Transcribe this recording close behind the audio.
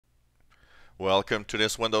Welcome to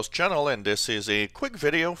this Windows channel, and this is a quick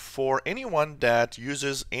video for anyone that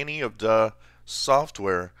uses any of the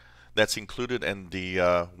software that's included in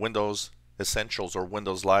the Windows Essentials or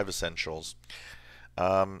Windows Live Essentials.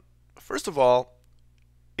 First of all,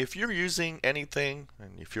 if you're using anything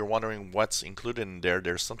and if you're wondering what's included in there,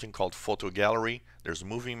 there's something called Photo Gallery, there's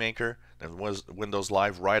Movie Maker, there's Windows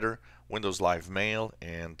Live Writer, Windows Live Mail,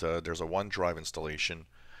 and there's a OneDrive installation.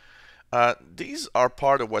 These are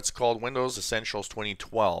part of what's called Windows Essentials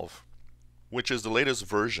 2012, which is the latest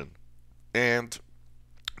version. And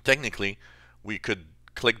technically, we could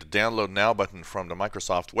click the Download Now button from the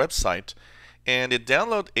Microsoft website, and it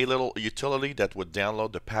download a little utility that would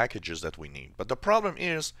download the packages that we need. But the problem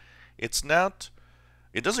is, it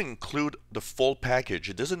doesn't include the full package.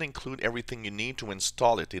 It doesn't include everything you need to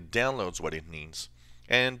install it. It downloads what it needs.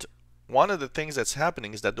 And one of the things that's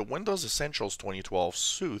happening is that the Windows Essentials 2012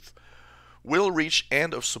 suite will reach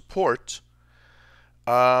end of support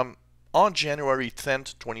on January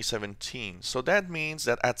 10th, 2017. So that means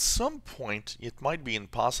that at some point it might be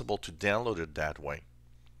impossible to download it that way.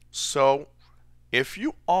 So if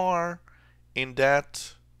you are in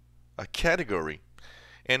that category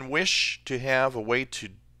and wish to have a way to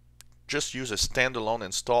just use a standalone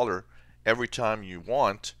installer every time you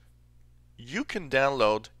want, you can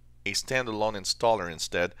download a standalone installer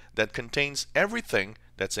instead that contains everything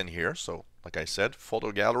that's in here. So like I said,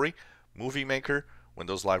 Photo Gallery, Movie Maker,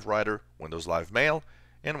 Windows Live Writer, Windows Live Mail,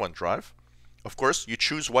 and OneDrive. Of course, you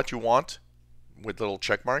choose what you want with little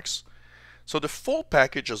check marks. So the full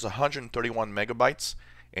package is 131 megabytes,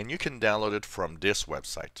 and you can download it from this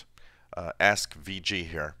website, Ask VG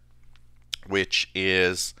here, which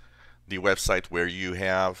is the website where you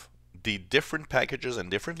have the different packages in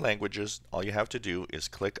different languages. All you have to do is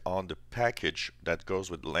click on the package that goes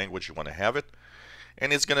with the language you want to have it,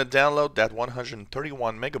 and it's going to download that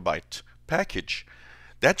 131 megabyte package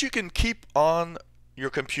that you can keep on your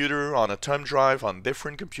computer, on a thumb drive, on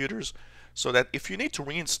different computers, so that if you need to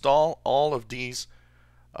reinstall all of these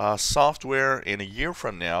software in a year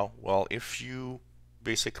from now, well, if you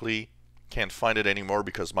basically can't find it anymore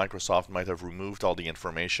because Microsoft might have removed all the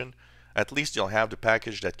information, at least you'll have the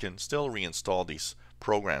package that can still reinstall these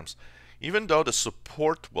programs. Even though the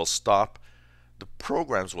support will stop, the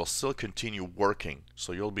programs will still continue working,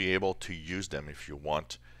 so you'll be able to use them if you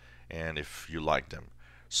want and if you like them.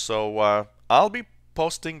 So I'll be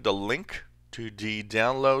posting the link to the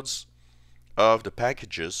downloads of the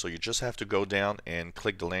packages, so you just have to go down and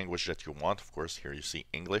click the language that you want. Of course, here you see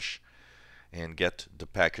English, and get the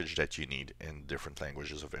package that you need in different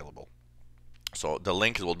languages available. So the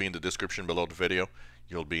link will be in the description below the video.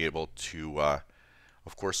 You'll be able to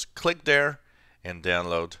of course click there and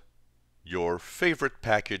download your favorite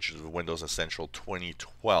package of Windows Essential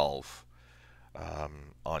 2012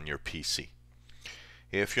 on your PC.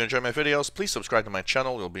 If you enjoy my videos, please subscribe to my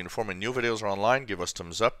channel. You'll be informed when new videos are online. Give us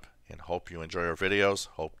thumbs up, and hope you enjoy our videos.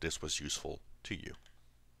 Hope this was useful to you.